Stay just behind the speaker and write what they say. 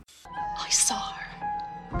saw her.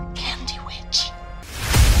 The Candy Witch.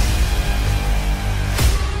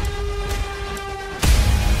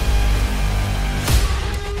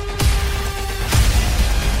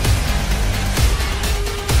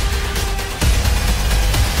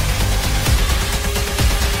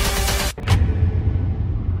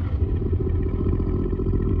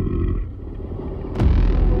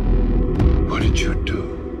 What did you do?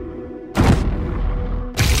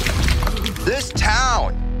 This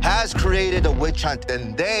town has created a witch hunt,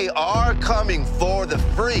 and they are coming for the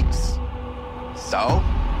freaks. So,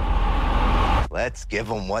 let's give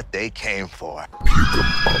them what they came for.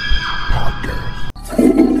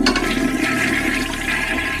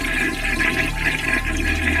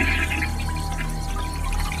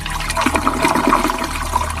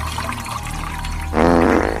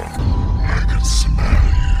 I can smell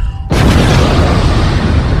you.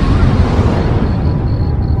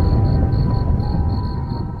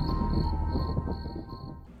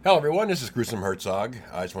 Hello, everyone. This is Gruesome Herzog.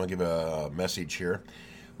 I just want to give a message here.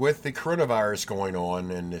 With the coronavirus going on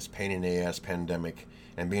and this pain in the ass pandemic,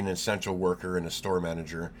 and being an essential worker and a store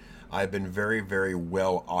manager, I've been very, very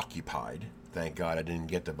well occupied. Thank God I didn't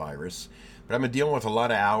get the virus. But I've been dealing with a lot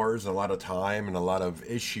of hours, a lot of time, and a lot of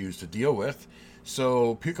issues to deal with.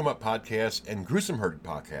 So Puke 'em Up Podcast and Gruesome Herd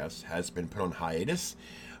Podcast has been put on hiatus.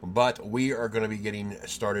 But we are going to be getting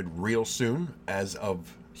started real soon, as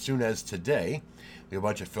soon as today. We have a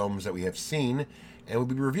bunch of films that we have seen and we'll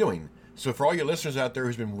be reviewing. So for all your listeners out there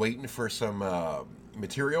who's been waiting for some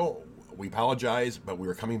material, we apologize, but we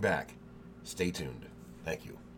are coming back. Stay tuned. Thank you.